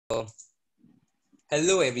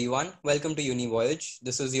Hello everyone, welcome to UniVoyage.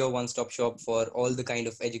 This is your one-stop shop for all the kind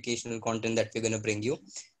of educational content that we're going to bring you.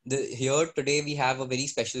 Here today we have a very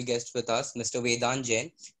special guest with us, Mr. Vedant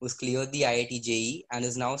Jain, who's cleared the IIT JEE and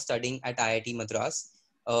is now studying at IIT Madras.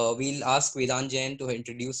 We'll ask Vedant Jain to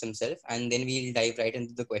introduce himself and then we'll dive right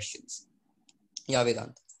into the questions. Yeah,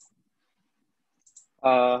 Vedant.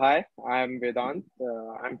 Hi, I'm Vedant.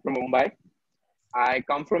 I'm from Mumbai. I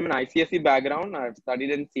come from an ICSE background. I've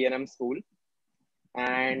studied in CNM school.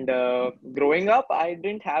 And growing up, I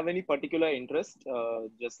didn't have any particular interest.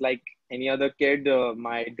 Just like any other kid,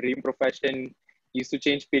 my dream profession used to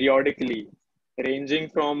change periodically, ranging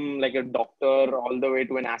from like a doctor all the way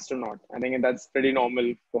to an astronaut. I think that's pretty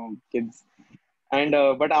normal for kids. And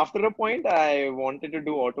but after a point, I wanted to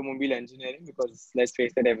do automobile engineering because let's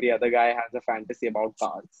face it, every other guy has a fantasy about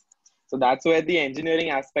cars. So that's where the engineering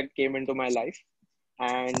aspect came into my life.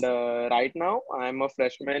 And right now, I'm a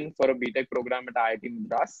freshman for a BTech program at IIT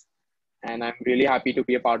Madras, and I'm really happy to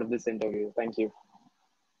be a part of this interview. Thank you.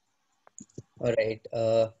 All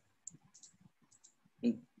right.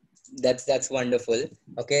 That's wonderful.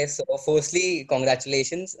 Okay, so firstly,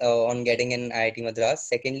 congratulations on getting in IIT Madras.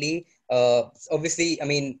 Secondly, obviously, I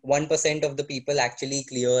mean, 1% of the people actually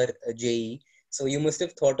clear JEE. So you must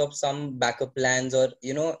have thought of some backup plans, or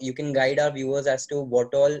you can guide our viewers as to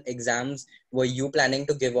what all exams were you planning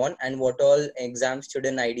to give on, and what all exams should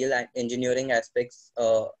an ideal engineering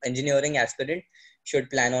aspirant should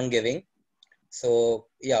plan on giving. So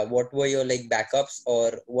yeah, what were your like backups,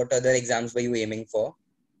 or what other exams were you aiming for?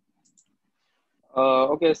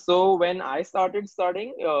 Okay, so when I started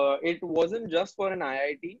studying, it wasn't just for an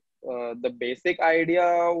IIT. The basic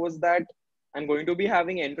idea was that I'm going to be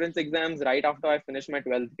having entrance exams right after I finish my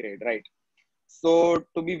 12th grade, right? So,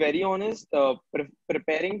 to be very honest,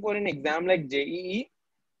 preparing for an exam like JEE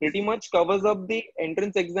pretty much covers up the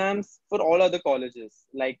entrance exams for all other colleges,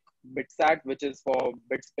 like BITSAT, which is for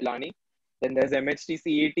BITS Pilani. Then there's MHT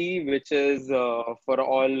CET, which is for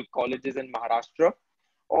all colleges in Maharashtra,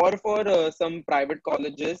 or for some private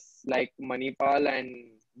colleges like Manipal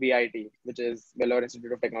and VIT, which is Vellore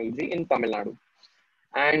Institute of Technology in Tamil Nadu.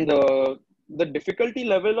 And the difficulty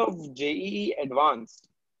level of JEE Advanced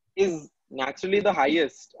is naturally the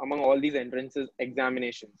highest among all these entrances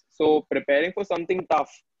examinations. So preparing for something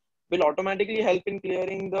tough will automatically help in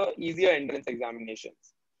clearing the easier entrance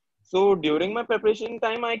examinations. So during my preparation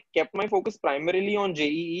time, I kept my focus primarily on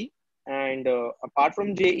JEE. And apart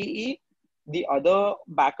from JEE, the other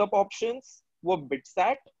backup options were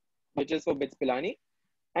BITSAT, which is for BITS Pilani,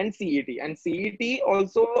 and CET. And CET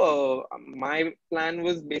also, my plan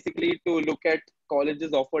was basically to look at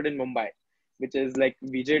colleges offered in Mumbai, which is like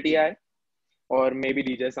VJTI or maybe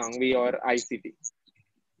DJ Sangvi or ICT.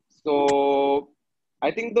 So I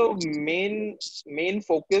think the main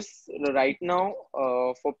focus right now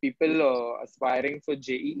for people aspiring for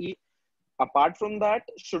JEE, apart from that,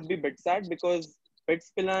 should be BITSAT, because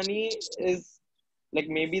BITS Pilani is like,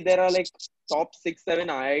 maybe there are like top 6 7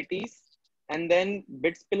 IITs, and then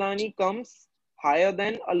BITS Pilani comes higher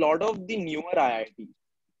than a lot of the newer IITs.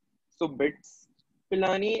 So BITS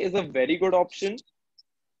Pilani is a very good option,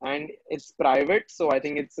 and it's private, so I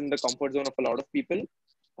think it's in the comfort zone of a lot of people.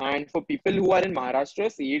 And for people who are in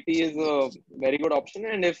Maharashtra, CET is a very good option.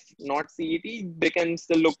 And if not CET, they can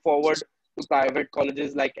still look forward to private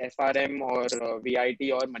colleges like SRM or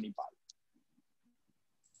VIT or Manipal.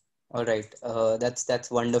 All right,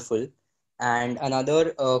 that's wonderful. And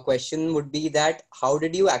another question would be that how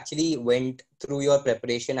did you actually went through your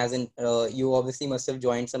preparation? As in, you obviously must have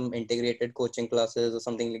joined some integrated coaching classes or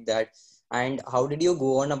something like that. And how did you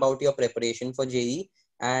go on about your preparation for JEE?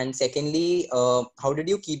 And secondly, how did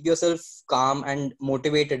you keep yourself calm and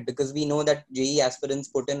motivated? Because we know that JEE aspirants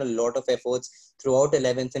put in a lot of efforts throughout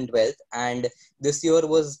 11th and 12th. And this year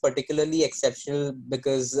was particularly exceptional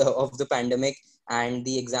because of the pandemic, and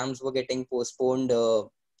the exams were getting postponed.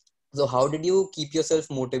 So how did you keep yourself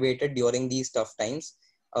motivated during these tough times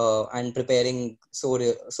and preparing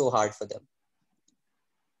so hard for them?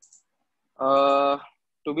 Uh,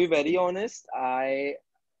 to be very honest, I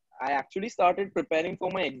actually started preparing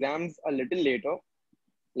for my exams a little later.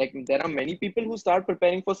 Like, there are many people who start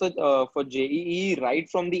preparing for such for JEE right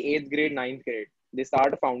from the 8th grade, 9th grade. They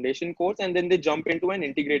start a foundation course and then they jump into an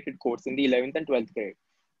integrated course in the 11th and 12th grade.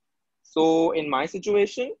 So in my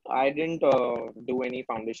situation, I didn't do any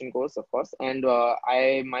foundation course, of course, and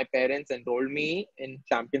my parents enrolled me in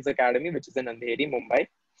Champions Academy, which is in Andheri, Mumbai.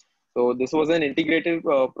 So this was an integrated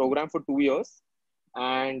program for 2 years,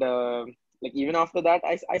 and like, even after that,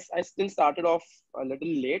 I still started off a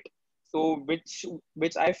little late. So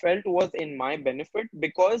which I felt was in my benefit,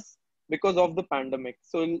 because because of the pandemic.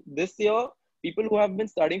 So this year, people who have been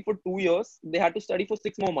studying for 2 years, they had to study for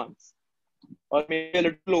 6 more months, or maybe a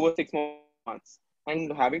little over 6 more months,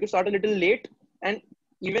 and having to start a little late. And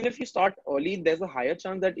even if you start early, there's a higher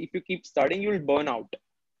chance that if you keep studying, you'll burn out.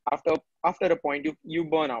 After after a point, you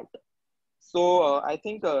burn out. So I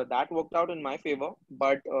think that worked out in my favor,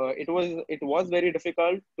 but it was very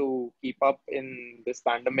difficult to keep up in this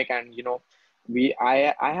pandemic. And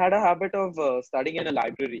I had a habit of studying in a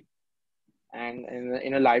library, and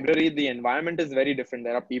in a library the environment is very different.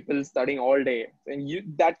 There are people studying all day, and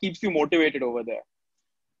that keeps you motivated over there.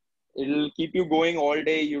 It'll keep you going all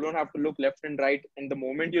day. You don't have to look left and right, and the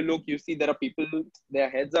moment you look, you see there are people, their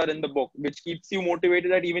heads are in the book, which keeps you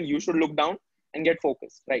motivated that even you should look down and get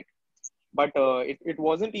focused, right? But it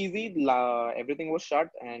wasn't easy. Everything was shut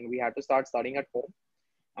and we had to start studying at home,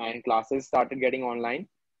 and classes started getting online.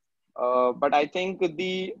 But I think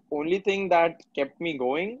the only thing that kept me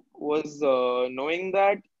going was knowing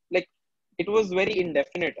that, like, it was very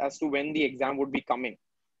indefinite as to when the exam would be coming.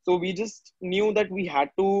 So we just knew that we had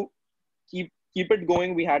to keep it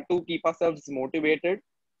going. We had to keep ourselves motivated.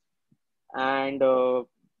 And I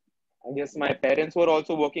guess my parents were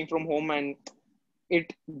also working from home, and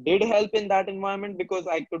it did help in that environment because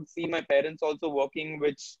I could see my parents also working,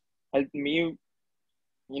 which helped me,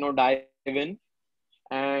 dive in.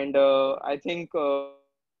 And I think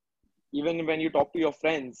even when you talk to your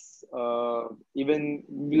friends, even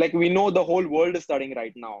like we know the whole world is studying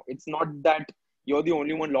right now. It's not that you're the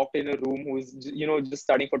only one locked in a room who's just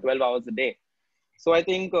studying for 12 hours a day. So I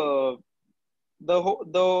think the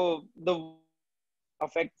world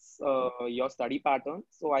affects your study pattern.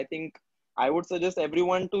 So I think I would suggest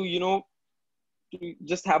everyone to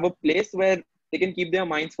just have a place where they can keep their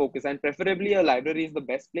minds focused, and preferably a library is the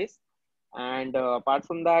best place. And apart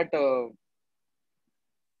from that,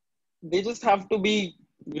 they just have to be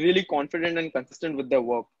really confident and consistent with their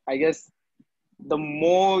work. I guess the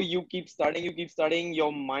more you keep studying,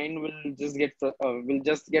 your mind will just get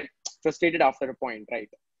frustrated after a point, right?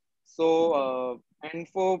 So and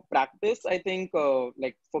for practice, I think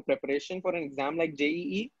like for preparation for an exam like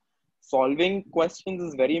JEE, solving questions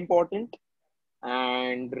is very important.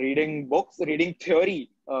 And reading books, reading theory,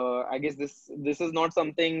 I guess this is not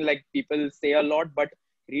something like people say a lot, but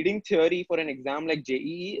reading theory for an exam like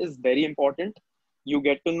JEE is very important. You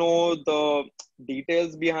get to know the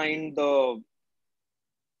details behind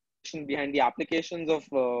behind the applications of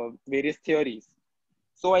various theories.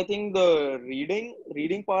 So I think the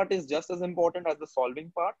reading part is just as important as the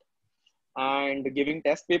solving part. And giving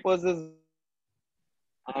test papers is very important.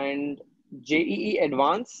 And JEE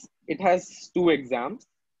Advance, it has two exams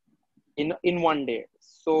in one day.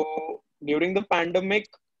 So during the pandemic,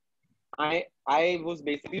 I was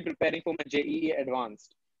basically preparing for my JEE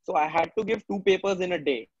Advanced. So I had to give two papers in a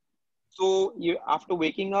day. So after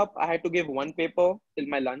waking up, I had to give one paper till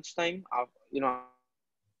my lunchtime. After lunch,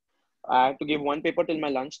 I had to give one paper till my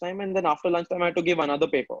lunchtime, and then after lunchtime, I had to give another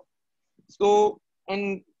paper. So,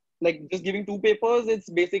 and like just giving two papers, it's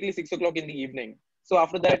basically 6 o'clock in the evening. So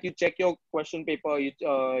after that, you check your question paper,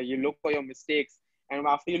 you look for your mistakes, and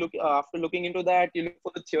after looking into that, you look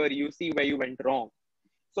for the theory, you see where you went wrong.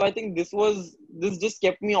 So I think this just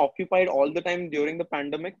kept me occupied all the time during the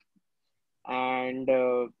pandemic. And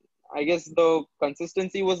I guess the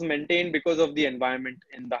consistency was maintained because of the environment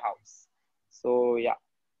in the house. So yeah.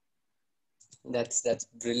 That's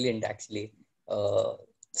brilliant, actually. Uh,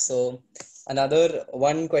 so another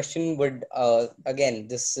one question would, again,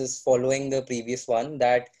 this is following the previous one,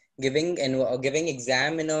 that giving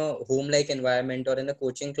exam in a home like environment or in a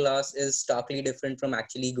coaching class is starkly different from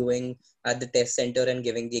actually going at the test center and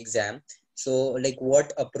giving the exam. So like,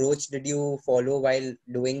 what approach did you follow while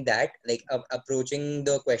doing that, like approaching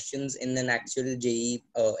the questions in an actual JE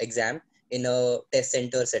exam in a test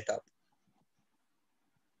center setup?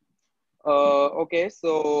 Okay,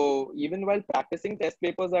 so even while practicing test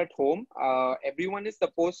papers at home, everyone is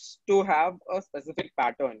supposed to have a specific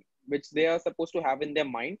pattern which they are supposed to have in their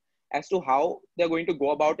mind as to how they're going to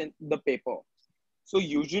go about in the paper. So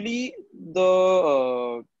usually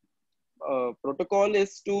the protocol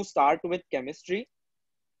is to start with chemistry,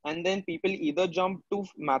 and then people either jump to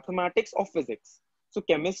mathematics or physics. So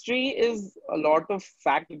chemistry is a lot of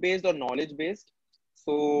fact based or knowledge based.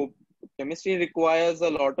 So chemistry requires a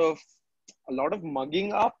lot of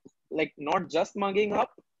mugging up, like not just mugging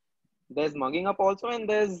up. There's mugging up also, and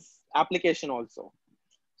there's application also.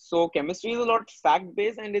 So chemistry is a lot fact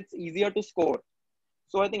based, and it's easier to score.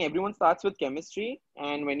 So I think everyone starts with chemistry,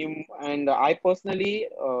 and I personally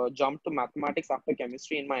jumped to mathematics after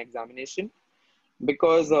chemistry in my examination,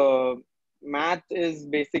 because math is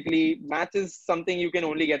something you can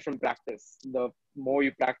only get from practice. The more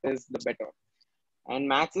you practice, the better. And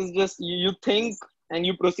maths is just you think and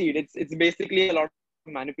you proceed. It's basically a lot of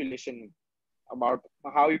manipulation about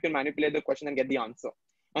how you can manipulate the question and get the answer.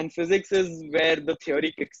 And physics is where the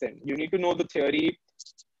theory kicks in. You need to know the theory,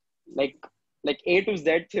 like A to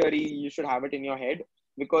Z theory. You should have it in your head,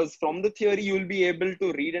 because from the theory you'll be able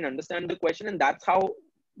to read and understand the question, and that's how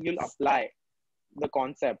you'll apply the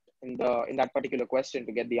concept in that particular question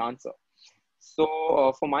to get the answer.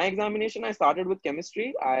 So for my examination, I started with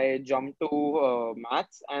chemistry. I jumped to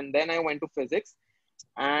maths, and then I went to physics.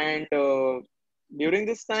 And during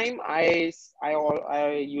this time, I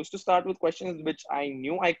used to start with questions which I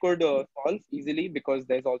knew I could solve easily, because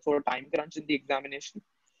there's also a time crunch in the examination.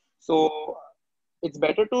 So it's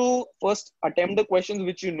better to first attempt the questions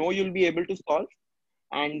which you know you'll be able to solve,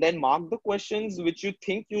 and then mark the questions which you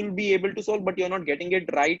think you'll be able to solve, but you're not getting it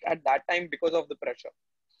right at that time because of the pressure.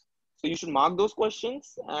 So you should mark those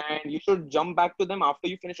questions, and you should jump back to them after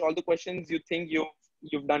you finish all the questions you think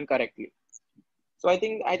you've done correctly. So I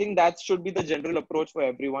think that should be the general approach for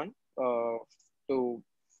everyone to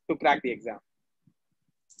to crack the exam.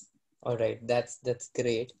 All right, that's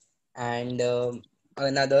great. And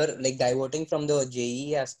another, like, diverting from the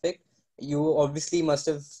JEE aspect, you obviously must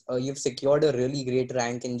have you've secured a really great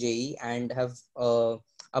rank in JEE and have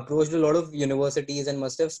approached a lot of universities and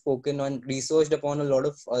must have spoken on, researched upon a lot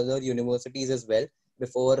of other universities as well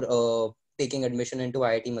before taking admission into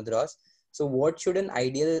IIT Madras. So, what should an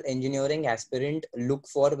ideal engineering aspirant look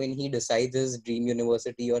for when he decides his dream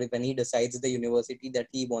university, or when he decides the university that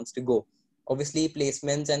he wants to go? Obviously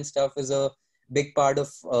placements and stuff is a big part of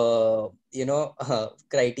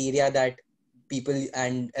criteria that people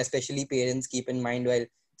and especially parents keep in mind while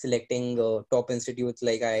selecting top institutes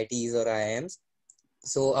like IITs or IIMs.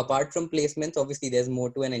 So apart from placements, obviously there's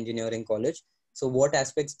more to an engineering college. So what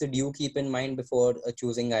aspects did you keep in mind before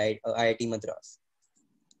choosing IIT Madras?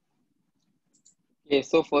 Okay,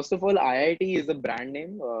 so first of all, IIT is a brand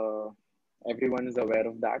name. Everyone is aware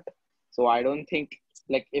of that. So I don't think,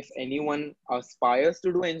 like, if anyone aspires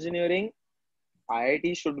to do engineering,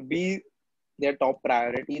 IIT should be their top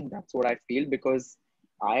priority. That's what I feel, because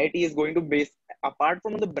IIT is going to base, apart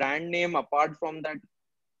from the brand name, apart from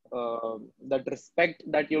that respect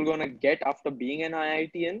that you're gonna get after being an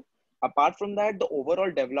IITian, apart from that, the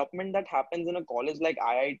overall development that happens in a college like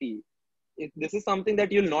IIT, this is something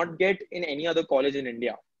that you'll not get in any other college in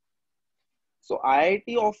India. So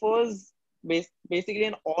IIT offers basically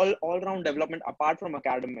an all round development apart from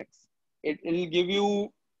academics. It'll give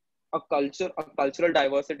you a cultural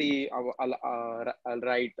diversity.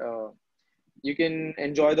 Right, you can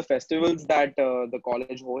enjoy the festivals that the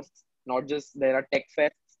college hosts. Not just there are tech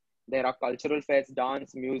fests, there are cultural fests,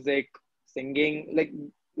 dance, music, singing,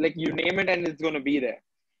 like you name it, and it's going to be there.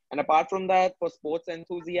 And apart from that, for sports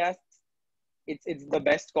enthusiasts, it's the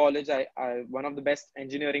best college. One of the best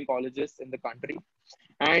engineering colleges in the country.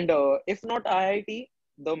 And if not IIT,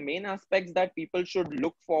 the main aspects that people should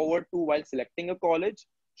look forward to while selecting a college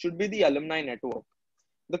should be the alumni network.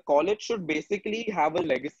 The college should basically have a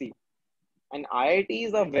legacy. And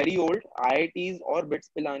IITs are very old. IITs or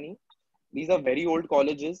BITS Pilani, these are very old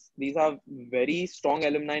colleges. These have very strong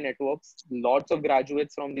alumni networks, lots of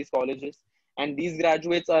graduates from these colleges. And these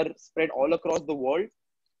graduates are spread all across the world.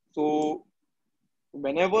 So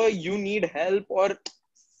whenever you need help, or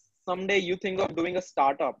someday you think of doing a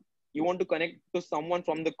startup, you want to connect to someone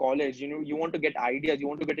from the college, you want to get ideas, you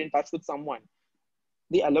want to get in touch with someone,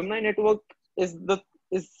 the alumni network is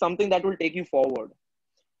something that will take you forward.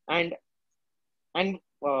 And and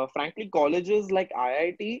frankly, colleges like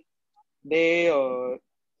IIT, they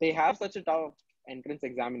they have such a tough entrance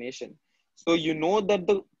examination. So you know that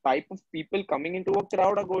the type of people coming into a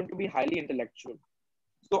crowd are going to be highly intellectual.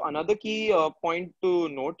 So another key point to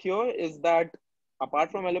note here is that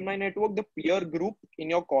apart from alumni network, the peer group in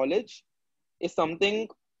your college is something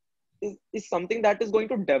is something that is going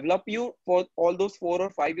to develop you for all those 4 or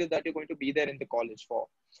 5 years that you're going to be there in the college for.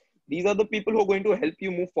 These are the people who are going to help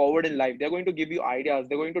you move forward in life. They're going to give you ideas.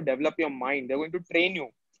 They're going to develop your mind. They're going to train you,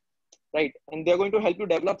 right? And they're going to help you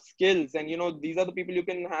develop skills. And these are the people you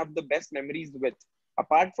can have the best memories with.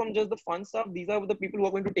 Apart from just the fun stuff, these are the people who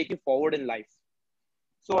are going to take you forward in life.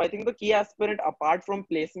 So I think the key aspirant, apart from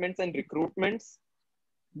placements and recruitments,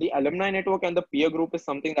 the alumni network and the peer group is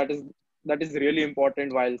something that is really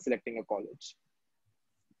important while selecting a college.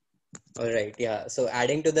 All right, yeah. So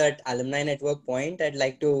adding to that alumni network point, I'd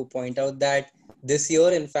like to point out that this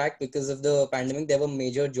year, in fact, because of the pandemic, there were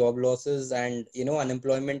major job losses, and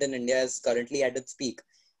unemployment in India is currently at its peak.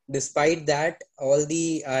 despite that, all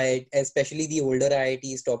the especially the older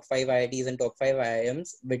IITs, top 5 IITs and top 5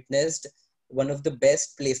 IIMs witnessed one of the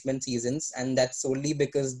best placement seasons, and that's solely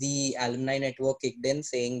because the alumni network kicked in,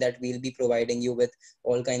 saying that we'll be providing you with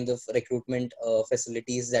all kinds of recruitment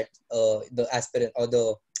facilities that the aspirant or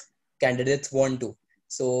the candidates want to.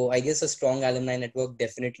 So I guess a strong alumni network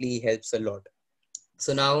definitely helps a lot.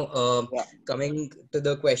 So now, Yeah. coming to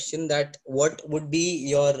the question that what would be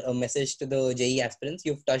your message to the JEE aspirants?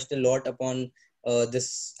 You've touched a lot upon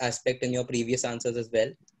this aspect in your previous answers as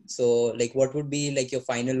well. So, like, what would be like your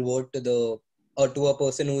final word to the or to a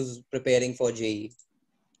person who's preparing for JEE?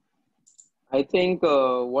 I think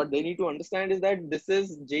what they need to understand is that this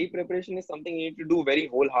is JEE preparation is something you need to do very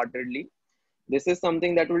wholeheartedly. This is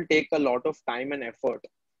something that will take a lot of time and effort,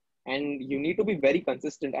 and you need to be very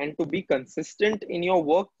consistent. And to be consistent in your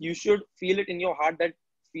work, you should feel it in your heart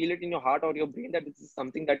or your brain that this is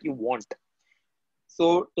something that you want.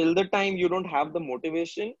 So till the time you don't have the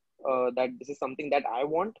motivation that this is something that I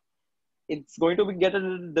want, it's going to get a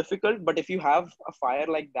little difficult. But if you have a fire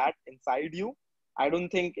like that inside you, I don't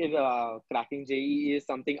think cracking JEE is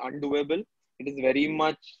something undoable. It is very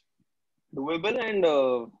much doable, and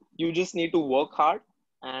you just need to work hard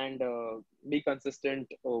and be consistent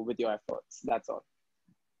with your efforts. That's all.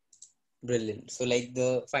 Brilliant. So, like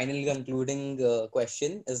the final concluding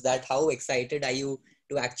question is that how excited are you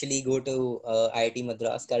to actually go to IIT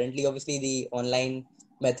Madras? Currently, obviously, the online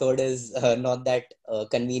method is not that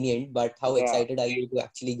convenient, but how Yeah. excited are you to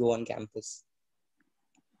actually go on campus?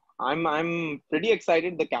 I'm pretty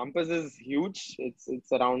excited. The campus is huge.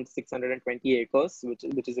 It's around 620 acres, which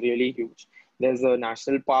is really huge. There's a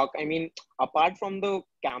national park. I mean, apart from the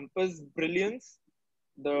campus brilliance,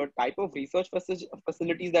 the type of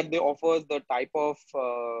facilities that they offer, the type of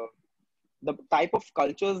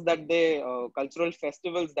cultural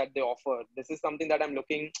festivals that they offer. This is something that I'm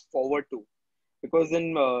looking forward to, because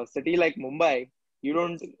in a city like Mumbai, you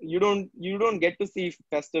don't get to see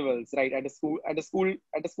festivals right at a school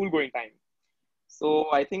going time.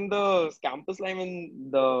 So I think the campus life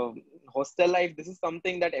and the hostel life, this is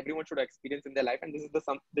something that everyone should experience in their life, and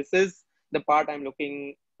this is the part I'm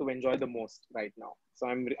looking to enjoy the most right now. So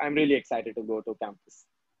I'm really excited to go to campus.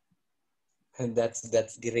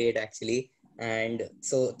 That's great actually. And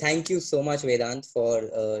so thank you so much, Vedant,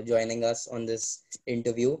 for joining us on this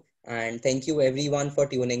interview. And thank you everyone for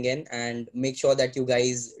tuning in. And make sure that you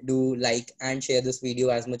guys do like and share this video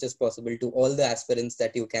as much as possible to all the aspirants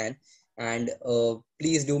that you can. And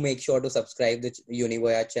please do make sure to subscribe the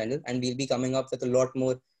UniVoyage channel. And we'll be coming up with a lot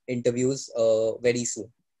more interviews very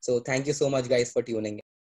soon. So thank you so much, guys, for tuning in.